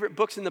my favorite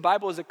books in the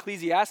Bible is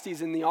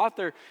Ecclesiastes, and the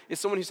author is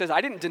someone who says, I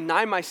didn't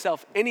deny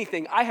myself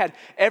anything. I had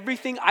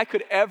everything I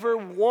could ever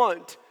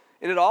want,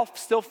 and it all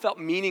still felt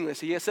meaningless.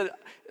 He said,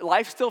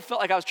 life still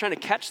felt like I was trying to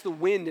catch the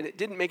wind, and it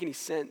didn't make any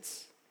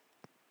sense.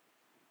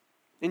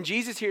 And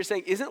Jesus here is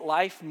saying, isn't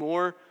life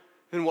more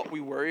than what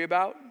we worry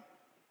about?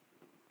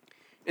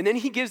 And then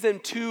he gives them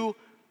 2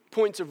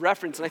 points of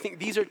reference, and I think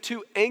these are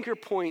 2 anchor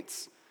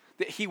points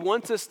that he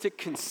wants us to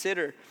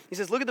consider. He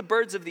says, look at the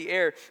birds of the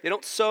air. They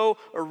don't sow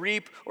or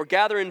reap or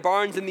gather in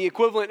barns, and the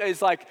equivalent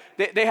is like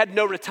they had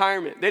no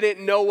retirement. They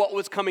didn't know what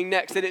was coming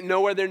next. They didn't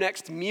know where their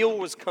next meal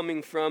was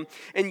coming from,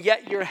 and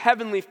yet your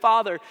heavenly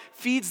Father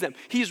feeds them.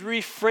 He's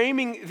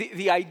reframing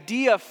the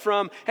idea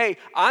from, hey,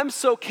 I'm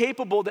so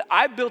capable that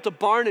I built a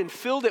barn and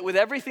filled it with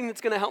everything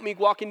that's going to help me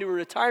walk into a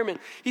retirement.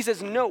 He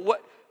says, no,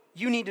 what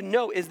you need to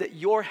know is that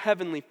your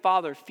heavenly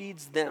Father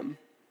feeds them.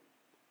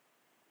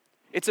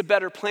 It's a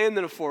better plan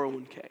than a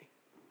 401k.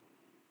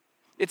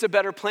 It's a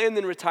better plan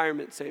than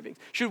retirement savings.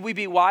 Should we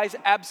be wise?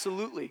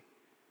 Absolutely.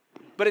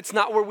 but it's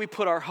not where we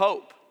put our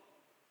hope.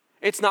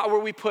 It's not where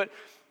we put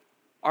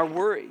our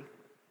worry.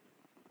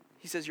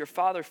 He says, your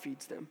Father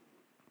feeds them.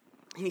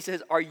 And he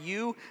says, are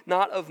you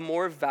not of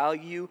more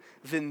value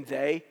than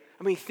they?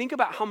 I mean, think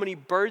about how many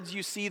birds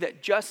you see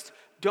that just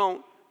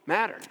don't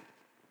matter.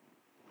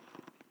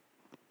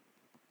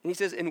 And he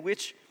says, in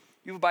which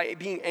you, by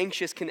being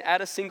anxious, can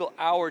add a single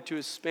hour to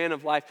his span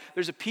of life.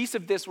 There's a piece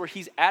of this where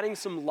he's adding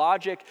some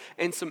logic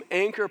and some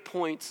anchor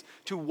points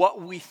to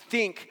what we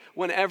think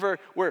whenever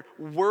we're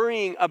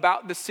worrying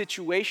about the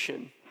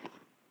situation.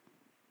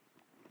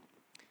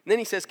 And then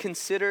he says,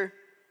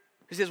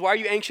 why are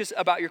you anxious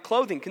about your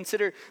clothing?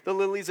 Consider the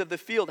lilies of the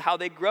field, how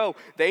they grow.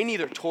 They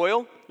neither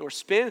toil nor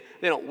spin.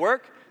 They don't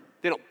work.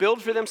 They don't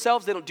build for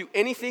themselves. They don't do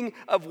anything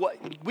of what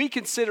we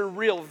consider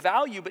real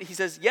value. But he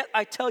says, yet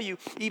I tell you,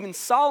 even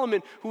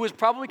Solomon, who was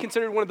probably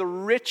considered one of the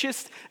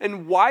richest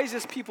and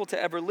wisest people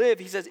to ever live,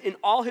 he says, in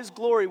all his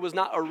glory was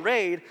not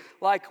arrayed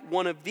like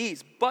one of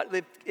these. But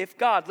if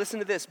God, listen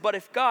to this, but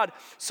if God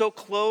so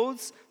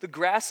clothes the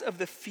grass of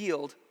the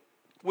field,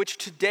 which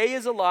today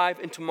is alive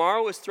and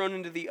tomorrow is thrown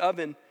into the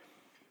oven,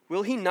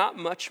 will he not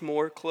much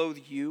more clothe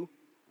you?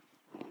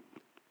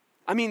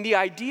 I mean, the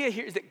idea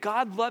here is that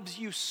God loves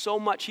you so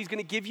much. He's going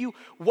to give you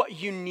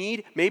what you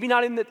need. Maybe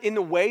not in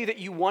the way that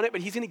you want it,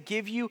 but he's going to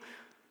give you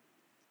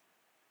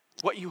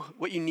what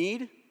you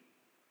need.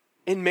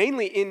 And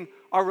mainly in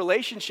our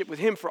relationship with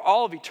him for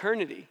all of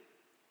eternity.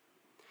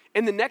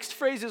 And the next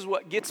phrase is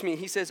what gets me.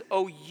 He says,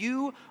 oh,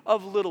 you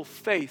of little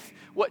faith.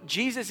 What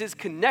Jesus is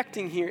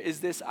connecting here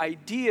is this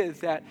idea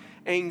that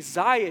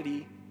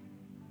anxiety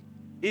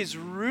is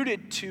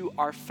rooted to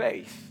our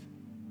faith.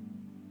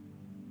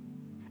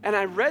 And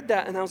I read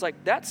that and I was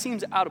like, that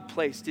seems out of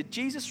place. Did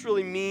Jesus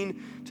really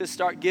mean to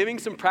start giving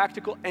some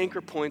practical anchor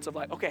points of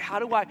like,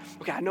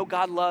 I know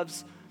God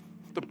loves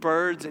the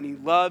birds and he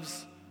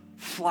loves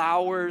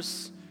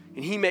flowers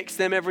and he makes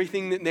them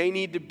everything that they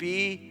need to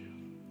be.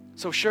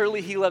 So surely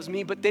he loves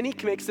me. But then he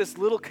makes this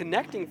little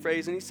connecting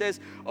phrase and he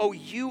says, oh,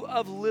 you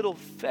of little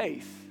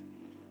faith.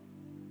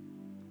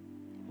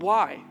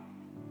 Why?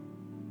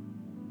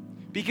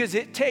 Because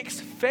it takes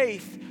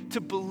faith to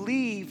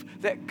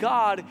believe that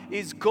God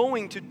is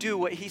going to do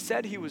what he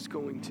said he was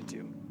going to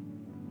do.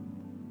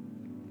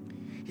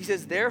 He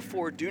says,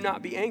 therefore, do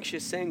not be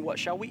anxious, saying, what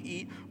shall we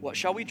eat? What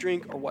shall we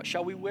drink? Or what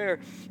shall we wear?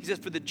 He says,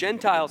 for the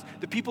Gentiles,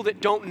 the people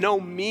that don't know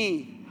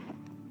me,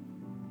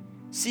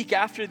 seek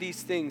after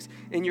these things,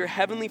 and your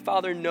heavenly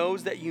Father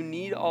knows that you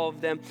need all of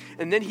them.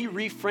 And then he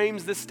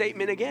reframes the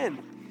statement again.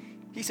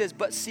 He says,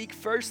 but seek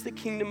first the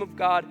kingdom of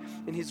God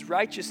and his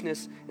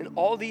righteousness, and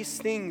all these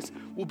things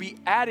will be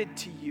added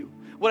to you.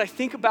 What I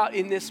think about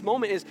in this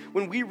moment is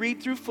when we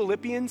read through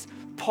Philippians,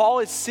 Paul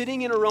is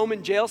sitting in a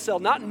Roman jail cell,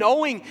 not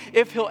knowing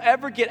if he'll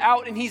ever get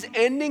out, and he's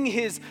ending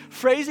his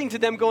phrasing to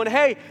them going,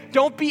 hey,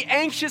 don't be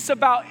anxious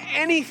about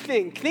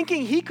anything,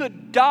 thinking he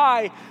could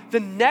die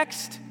the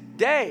next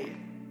day.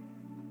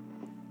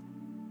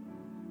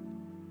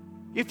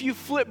 If you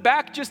flip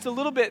back just a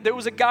little bit, there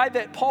was a guy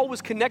that Paul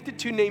was connected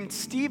to named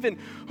Stephen,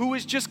 who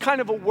was just kind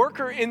of a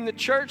worker in the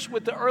church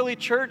with the early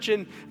church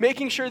and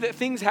making sure that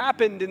things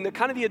happened and the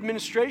kind of the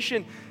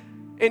administration.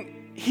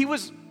 And he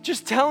was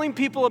just telling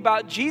people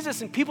about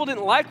Jesus, and people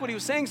didn't like what he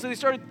was saying, so they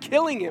started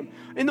killing him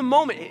in the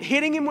moment,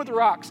 hitting him with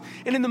rocks.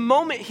 And in the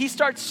moment, he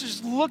starts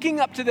just looking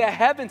up to the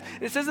heavens,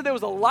 and it says that there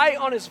was a light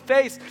on his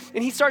face,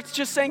 and he starts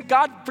just saying,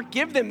 God,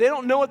 forgive them. They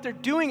don't know what they're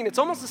doing. And it's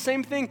almost the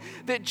same thing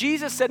that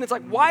Jesus said. And it's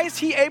like, why is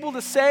he able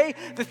to say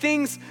the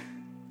things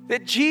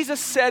that Jesus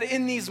said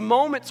in these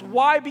moments?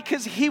 Why?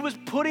 Because he was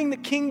putting the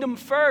kingdom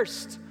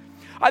first.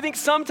 I think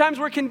sometimes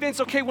we're convinced,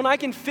 okay, when I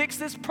can fix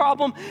this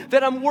problem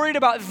that I'm worried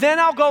about, then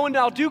I'll go and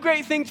I'll do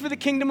great things for the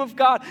kingdom of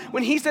God.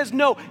 When he says,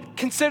 no,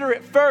 consider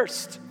it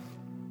first.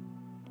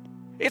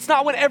 It's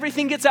not when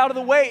everything gets out of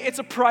the way, it's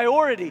a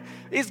priority.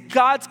 Is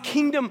God's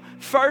kingdom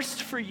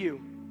first for you?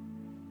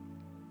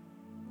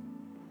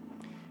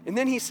 And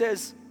then he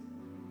says,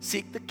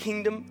 seek the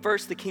kingdom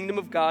first, the kingdom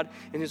of God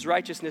and his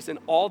righteousness, and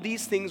all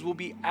these things will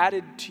be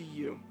added to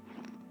you.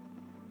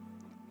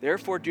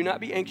 Therefore, do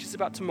not be anxious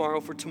about tomorrow,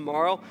 for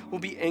tomorrow will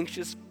be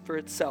anxious for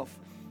itself.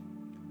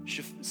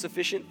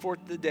 Sufficient for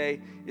the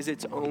day is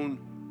its own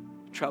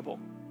trouble.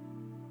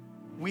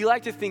 We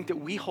like to think that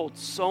we hold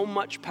so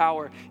much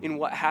power in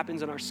what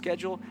happens in our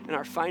schedule, in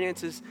our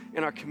finances,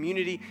 in our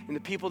community, in the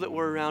people that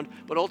we're around,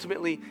 but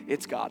ultimately,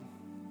 it's God.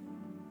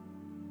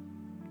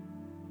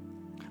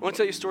 I want to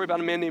tell you a story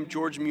about a man named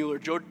George Mueller.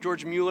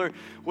 George Mueller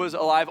was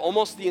alive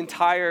almost the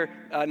entire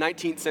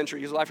 19th century.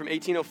 He was alive from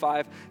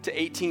 1805 to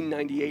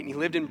 1898, and he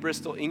lived in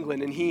Bristol,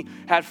 England. And he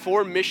had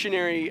 4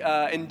 missionary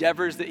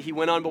endeavors that he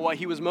went on, but what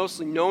he was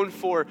mostly known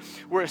for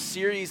were a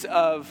series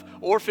of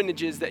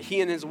orphanages that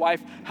he and his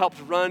wife helped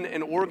run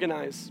and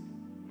organize.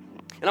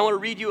 And I want to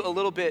read you a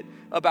little bit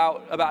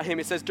about him.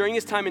 It says, during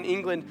his time in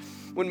England,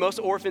 when most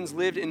orphans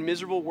lived in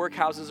miserable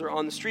workhouses or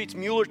on the streets,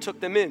 Mueller took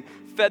them in,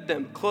 fed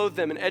them, clothed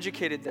them, and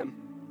educated them.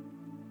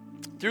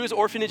 Through his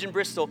orphanage in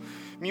Bristol,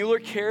 Mueller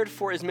cared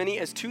for as many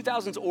as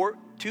 2,000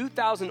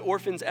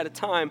 orphans at a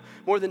time,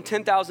 more than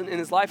 10,000 in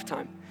his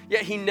lifetime.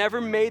 Yet he never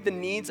made the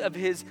needs of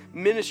his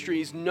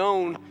ministries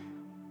known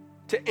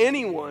to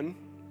anyone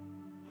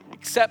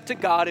except to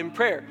God in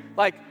prayer.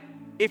 Like,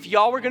 if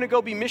y'all were going to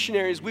go be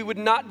missionaries, we would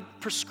not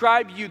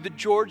prescribe you the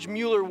George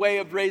Mueller way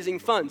of raising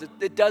funds.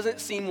 It doesn't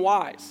seem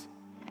wise.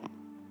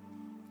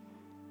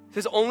 It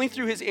says only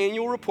through his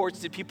annual reports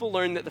did people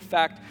learn that the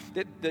fact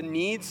that the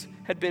needs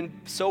had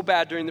been so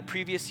bad during the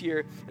previous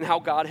year and how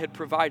God had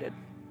provided.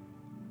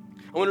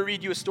 I want to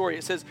read you a story.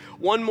 It says,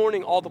 one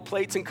morning, all the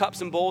plates and cups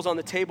and bowls on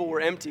the table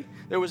were empty.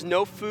 There was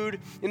no food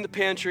in the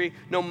pantry,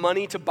 no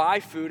money to buy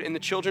food, and the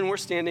children were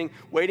standing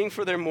waiting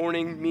for their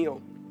morning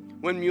meal.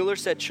 When Mueller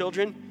said,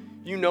 "Children,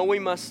 you know we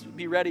must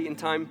be ready in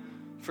time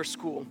for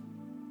school."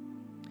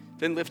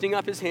 Then lifting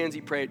up his hands,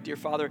 he prayed, "Dear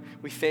Father,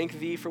 we thank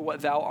thee for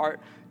what thou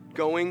art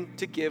going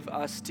to give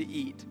us to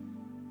eat."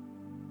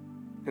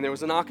 And there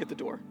was a knock at the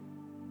door.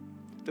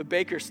 The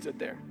baker stood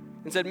there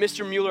and said,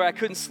 "Mr. Mueller, I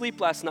couldn't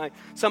sleep last night.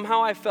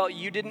 Somehow I felt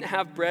you didn't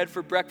have bread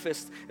for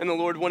breakfast, and the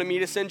Lord wanted me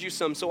to send you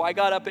some. So I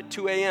got up at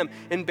 2 a.m.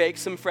 and baked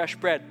some fresh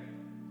bread.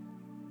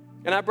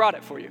 And I brought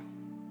it for you."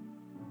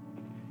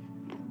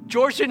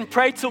 George didn't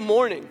pray till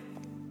morning.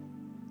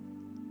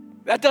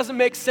 That doesn't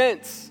make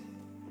sense.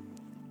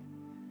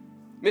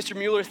 Mr.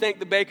 Mueller thanked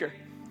the baker.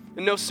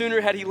 And no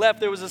sooner had he left,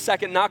 there was a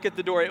second knock at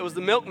the door. It was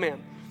the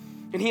milkman.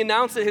 And he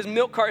announced that his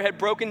milk cart had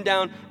broken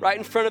down right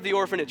in front of the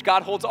orphanage.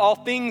 God holds all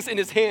things in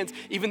his hands,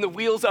 even the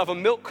wheels of a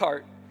milk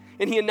cart.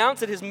 And he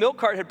announced that his milk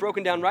cart had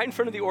broken down right in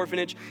front of the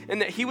orphanage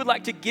and that he would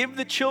like to give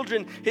the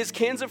children his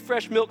cans of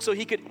fresh milk so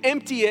he could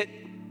empty it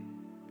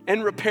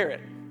and repair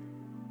it.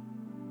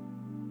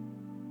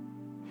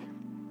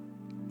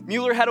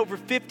 Mueller had over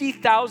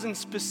 50,000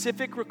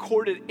 specific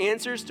recorded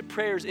answers to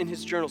prayers in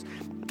his journals.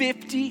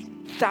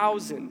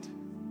 50,000.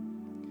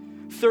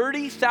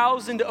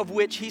 30,000 of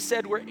which he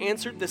said were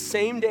answered the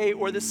same day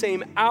or the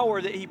same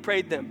hour that he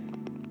prayed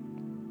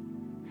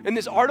them. And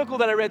this article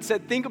that I read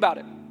said, think about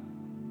it.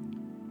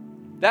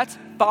 That's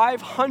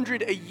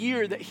 500 a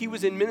year that he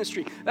was in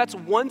ministry. That's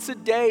once a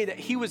day that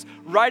he was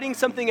writing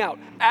something out,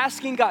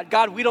 asking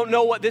God, we don't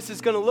know what this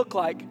is going to look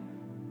like.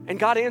 And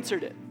God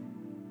answered it.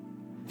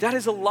 That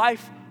is a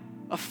life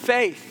of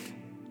faith.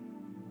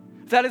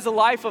 That is a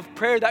life of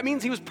prayer. That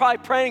means he was probably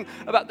praying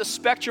about the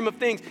spectrum of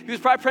things. He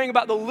was probably praying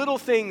about the little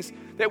things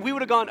that we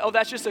would have gone, oh,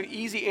 that's just an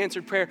easy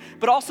answered prayer.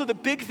 But also the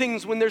big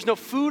things when there's no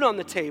food on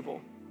the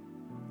table.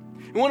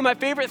 And one of my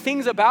favorite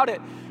things about it,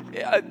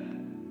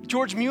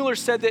 George Mueller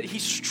said that he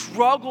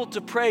struggled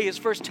to pray his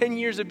first 10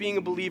 years of being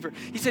a believer.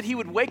 He said he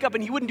would wake up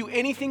and he wouldn't do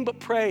anything but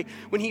pray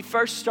when he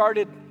first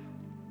started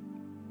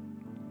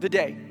the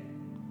day.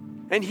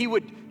 And he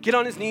would get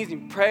on his knees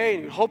and pray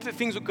and he'd hope that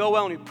things would go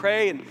well and he'd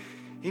pray. And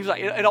he was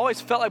like, it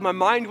always felt like my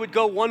mind would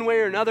go one way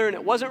or another and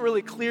it wasn't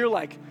really clear.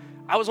 Like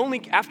I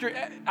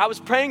was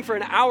praying for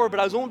an hour, but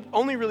I was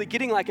only really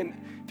getting like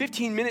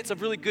 15 minutes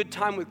of really good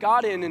time with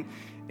God in.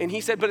 And he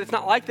said, but it's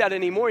not like that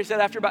anymore. He said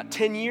after about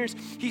 10 years,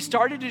 he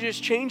started to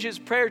just change his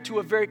prayer to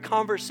a very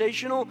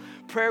conversational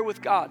prayer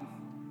with God,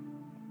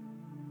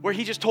 where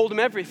he just told him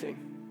everything.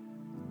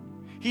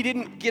 He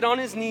didn't get on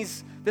his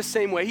knees the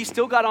same way. He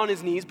still got on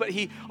his knees, but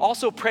he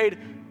also prayed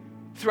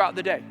throughout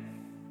the day.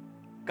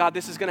 God,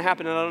 this is going to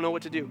happen and I don't know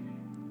what to do.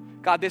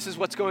 God, this is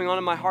what's going on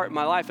in my heart, in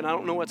my life, and I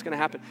don't know what's going to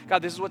happen.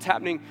 God, this is what's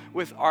happening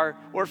with our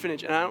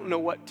orphanage and I don't know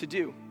what to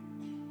do.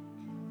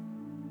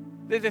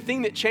 The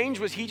thing that changed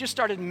was he just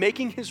started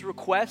making his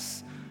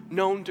requests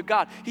known to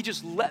God. He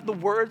just let the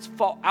words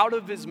fall out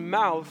of his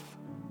mouth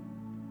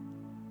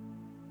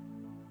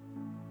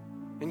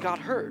and God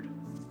heard.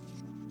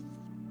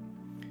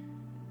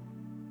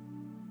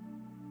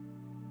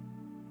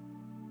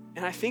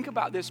 And I think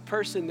about this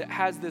person that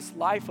has this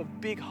life of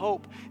big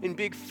hope and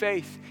big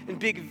faith and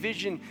big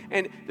vision.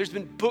 And there's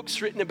been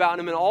books written about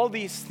him and all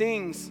these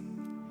things.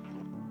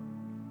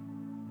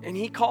 And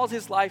he called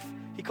it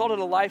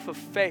a life of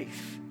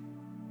faith.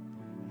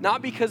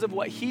 Not because of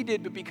what he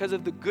did, but because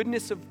of the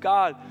goodness of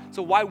God.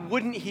 So why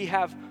wouldn't he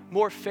have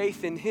more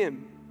faith in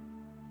him?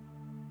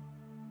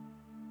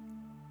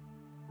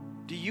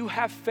 Do you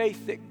have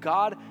faith that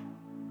God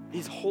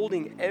is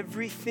holding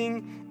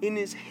everything in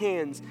his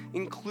hands,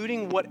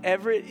 including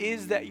whatever it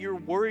is that you're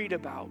worried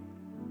about?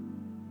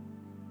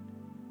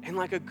 And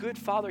like a good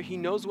father, he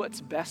knows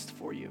what's best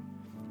for you.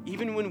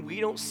 Even when we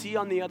don't see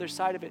on the other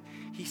side of it,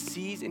 he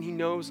sees and he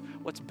knows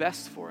what's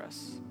best for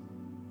us.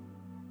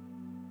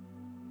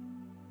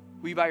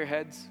 Will you bow your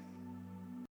heads?